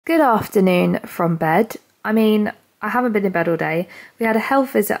Good afternoon from bed. I mean, I haven't been in bed all day. We had a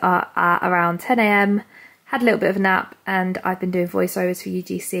health visit at around 10 AM, had a little bit of a nap, and I've been doing voiceovers for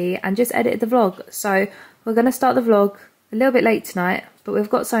UGC and just edited the vlog. So we're going to start the vlog a little bit late tonight, but we've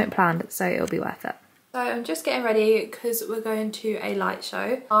got something planned, so it'll be worth it. So I'm just getting ready because we're going to a light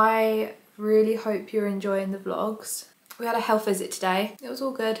show. I really hope you're enjoying the vlogs. We had a health visit today. It was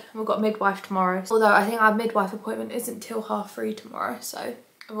all good. We've got a midwife tomorrow. Although I think our midwife appointment isn't till 3:30 tomorrow, so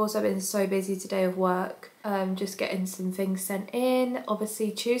I've also been so busy today with work, just getting some things sent in.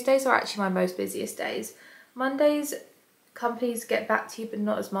 Obviously Tuesdays are actually my most busiest days. Mondays, companies get back to you, but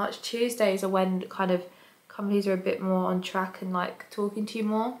not as much. Tuesdays are when kind of companies are a bit more on track and like talking to you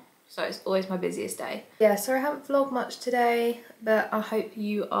more. So it's always my busiest day. Yeah, so I haven't vlogged much today, but I hope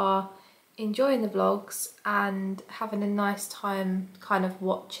you are enjoying the vlogs and having a nice time kind of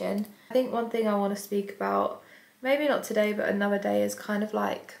watching. I think one thing I want to speak about, maybe not today but another day, is kind of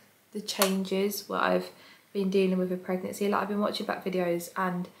like the changes what I've been dealing with pregnancy. Like I've been watching back videos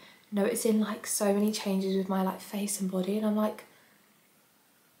and noticing like so many changes with my like face and body, and I'm like,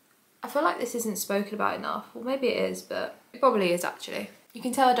 I feel like this isn't spoken about enough. Well, maybe it is, but it probably is actually. You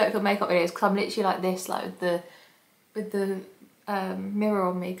can tell I don't feel makeup videos because I'm literally like this, like with the mirror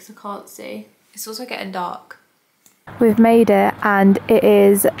on me because I can't see. It's also getting dark. We've made it and it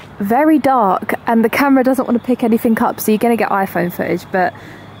is very dark and the camera doesn't want to pick anything up, so you're going to get iPhone footage, but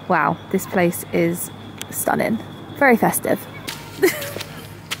wow, this place is stunning. Very festive.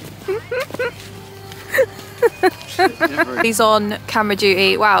 He's on camera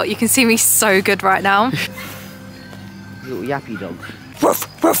duty. Wow, you can see me so good right now. Little yappy dogs.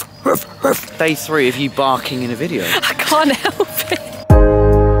 Ruff, ruff, ruff, ruff. Day 3 of you barking in a video. I can't help it.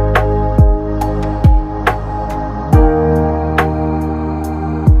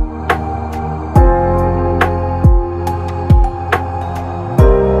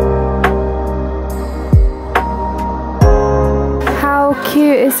 How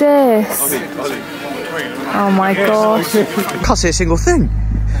cute is this? Oh my gosh. Can't see a single thing.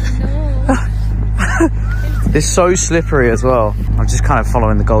 It's so slippery as well. I'm just kind of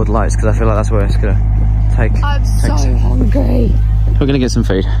following the gold lights because I feel like that's where it's gonna take. I'm so hungry. We're gonna get some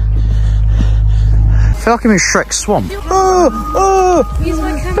food. I feel like I'm in Shrek's swamp. Oh,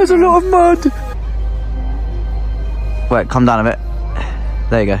 there's a lot of mud. Wait, calm down a bit.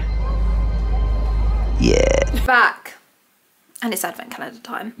 There you go. Yeah. Back. And it's advent calendar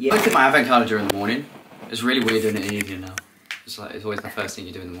time. Yeah. I look at my advent calendar in the morning. It's really weird doing it in the evening now. It's like it's always the first thing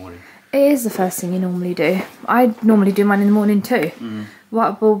you do in the morning. It is the first thing you normally do. I normally do mine in the morning too.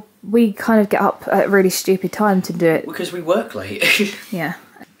 Well, we kind of get up at a really stupid time to do it. Because we work late. Yeah.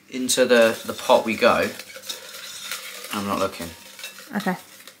 Into the pot we go. I'm not looking. Okay.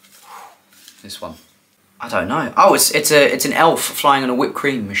 This one. I don't know. Oh, it's an elf flying on a whipped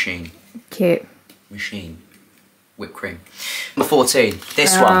cream machine. Cute. Machine. Whipped cream. Number 14.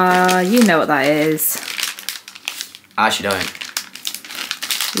 This one. You know what that is. I actually don't.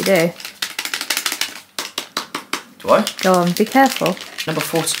 You do. Do I? Go on, be careful. Number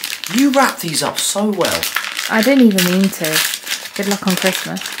 14. You wrap these up so well. I didn't even mean to. Good luck on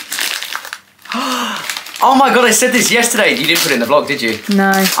Christmas. Oh my god, I said this yesterday. You didn't put it in the vlog, did you?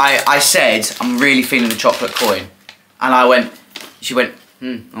 No. I said, I'm really feeling the chocolate coin. And I went, she went,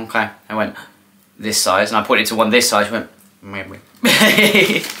 okay. I went, this size. And I put it to one this size. She went,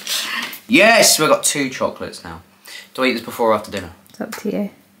 yes, we've got 2 chocolates now. Do I eat this before or after dinner? It's up to you.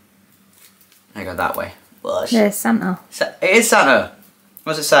 I go that way. There's Santa. It is Santa.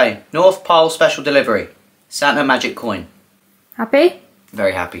 What does it say? North Pole special delivery. Santa magic coin. Happy?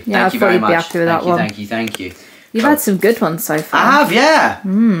 Very happy. Yeah, thank you very much. Be happy with that one. Thank you. You've had some good ones so far. I have, yeah.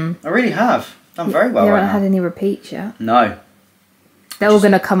 I really have. Done very well. You right haven't now. had any repeats yet. No. They're all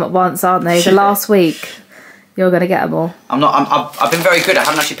going to come at once, aren't they? The last week, you're going to get them all. I've been very good. I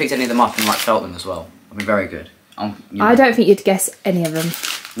haven't actually picked any of them up and like felt them as well. I've been very good. You know. I don't think you'd guess any of them.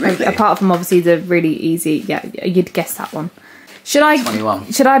 Really? Apart from obviously the really easy, yeah, you'd guess that one. Should I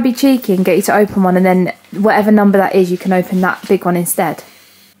 21. Should I be cheeky and get you to open one, and then whatever number that is, you can open that big one instead?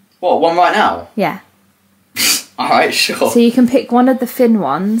 What, one right now? Yeah. Alright, sure. So you can pick one of the thin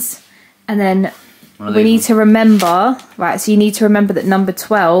ones, and then we need to remember, right, so you need to remember that number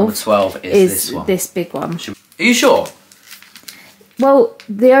 12, number 12 is this big one. Are you sure? Well,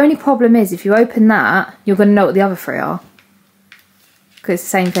 the only problem is if you open that, you're going to know what the other 3 are. Because it's the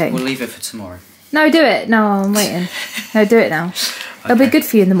same thing. We'll leave it for tomorrow. No, do it. No, I'm waiting. No, do it now. Okay. It'll be good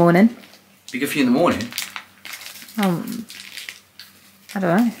for you in the morning. Be good for you in the morning? I don't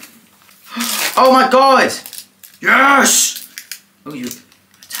know. Oh my god! Yes! Oh, you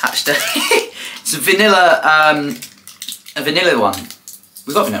attached it. It's a vanilla one.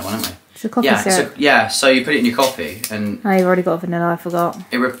 We got vanilla one, haven't we? It's a coffee syrup. So you put it in your coffee and... Oh, you've already got a vanilla, I forgot.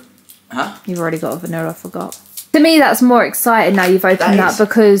 Huh? You've already got a vanilla, I forgot. To me, that's more exciting now you've opened that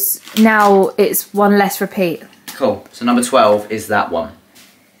because now it's one less repeat. Cool. So number 12 is that one.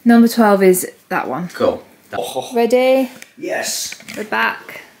 Number 12 is that one. Cool. Ready? Yes. We're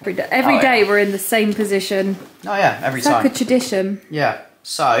back. Every day we're in the same position. Oh yeah, every time. It's like a tradition. Yeah.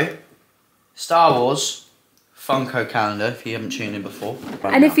 So, Star Wars Funko calendar, if you haven't tuned in before.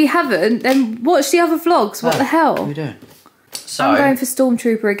 And if you haven't, then watch the other vlogs. What the hell? What are you doing? So, I'm going for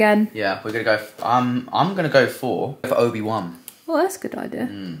Stormtrooper again. Yeah, we're gonna go. I'm gonna go for Obi-Wan. Oh, that's a good idea.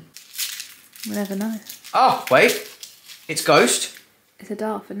 We'll never know. Oh wait, it's Ghost. It's a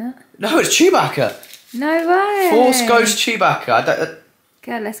Darth, isn't it? No, it's Chewbacca. No way. Force Ghost Chewbacca.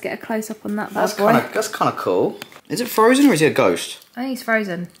 Okay, let's get a close up on that bad boy. That's kind of cool. Is it frozen or is it a ghost? I think it's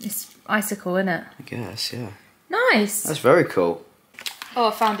frozen. It's icicle, isn't it? I guess, yeah. Nice. That's very cool. Oh,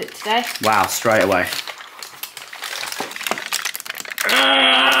 I found it today. Wow, straight away.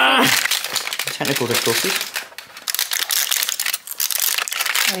 Technical difficulties.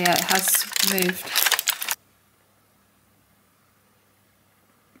 Oh yeah, it has moved.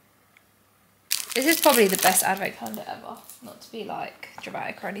 This is probably the best advent calendar ever. Not to be like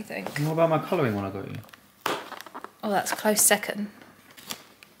dramatic or anything. What about my colouring one I got you? Oh, that's a close second.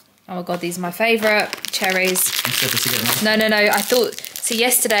 Oh my god, these are my favourite. Cherries. No. I thought, see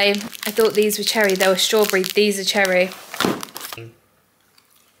yesterday, I thought these were cherry. They were strawberry. These are cherry.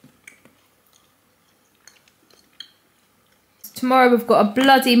 Tomorrow we've got a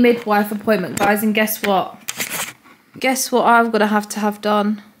bloody midwife appointment, guys, and guess what? Guess what I'm going to have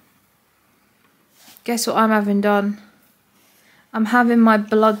done? Guess what I'm having done? I'm having my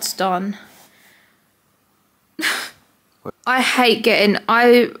bloods done. I hate getting...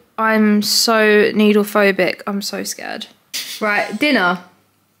 I'm so needle phobic. I'm so scared. Right, dinner.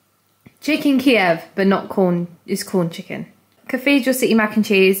 Chicken Kiev, but not corn. It's corn chicken. Cathedral City mac and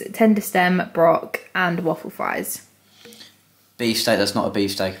cheese, tender stem, brock, and waffle fries. Beefsteak, that's not a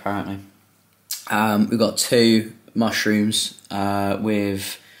beefsteak apparently. We've got 2 mushrooms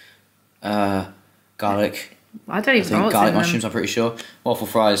with garlic. I don't even know what's garlic in mushrooms, them. I'm pretty sure. Waffle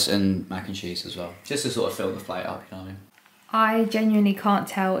fries and mac and cheese as well. Just to sort of fill the plate up, you know what I mean? I genuinely can't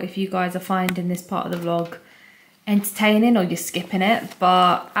tell if you guys are finding this part of the vlog entertaining or you're skipping it,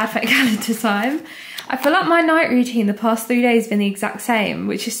 but advent calendar time. I feel like my night routine the past 3 days has been the exact same,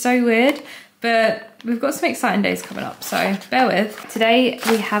 which is so weird, but we've got some exciting days coming up, so bear with. Today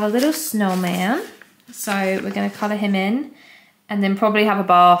we have a little snowman, so we're going to colour him in and then probably have a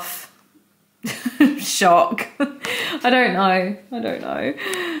bath. Shock. I don't know.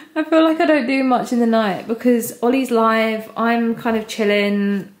 I feel like I don't do much in the night because Ollie's live, I'm kind of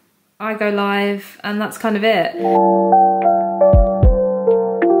chilling, I go live, and that's kind of it.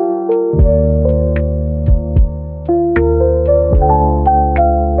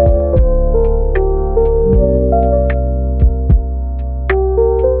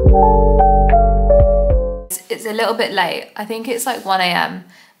 It's a little bit late. I think it's like 1 AM.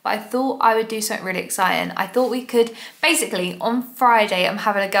 But I thought I would do something really exciting. I thought we could, basically on Friday I'm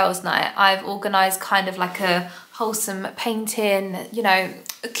having a girls' night. I've organised kind of like a wholesome painting, you know,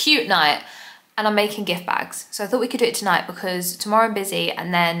 a cute night. And I'm making gift bags. So I thought we could do it tonight because tomorrow I'm busy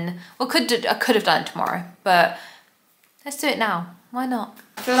and then, well I could have done it tomorrow. But let's do it now. Why not?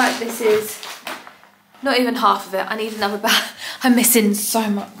 I feel like this is not even half of it. I need another bag. I'm missing so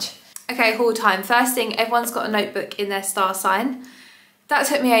much. Okay, haul time. First thing, everyone's got a notebook in their star sign. That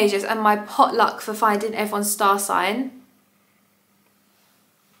took me ages, and my potluck for finding everyone's star sign,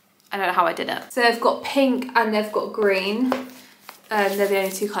 I don't know how I did it. So they've got pink and they've got green. They're the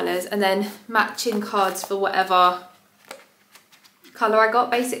only 2 colours. And then matching cards for whatever colour I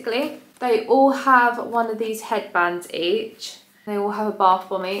got, basically. They all have one of these headbands each. They all have a bath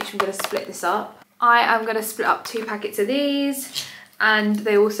bomb each. I'm going to split this up. I am going to split up 2 packets of these. And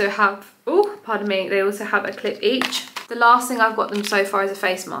they also have, oh, pardon me, they also have a clip each. The last thing I've got them so far is a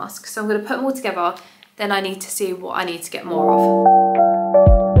face mask. So I'm going to put them all together. Then I need to see what I need to get more of.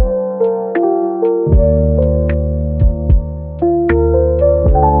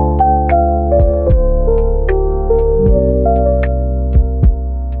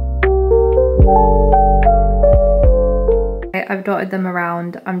 I've dotted them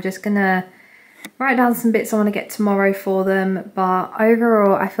around. I'm just going to write down some bits I want to get tomorrow for them. But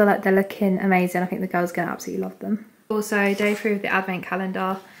overall, I feel like they're looking amazing. I think the girls are going to absolutely love them. Also, day 3 of the advent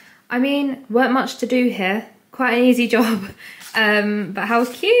calendar. I mean, weren't much to do here. Quite an easy job. But how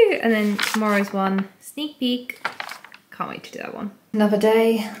cute. And then tomorrow's one, sneak peek. Can't wait to do that one. Another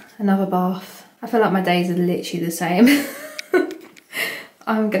day, another bath. I feel like my days are literally the same.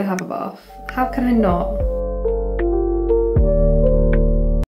 I'm gonna have a bath. How can I not?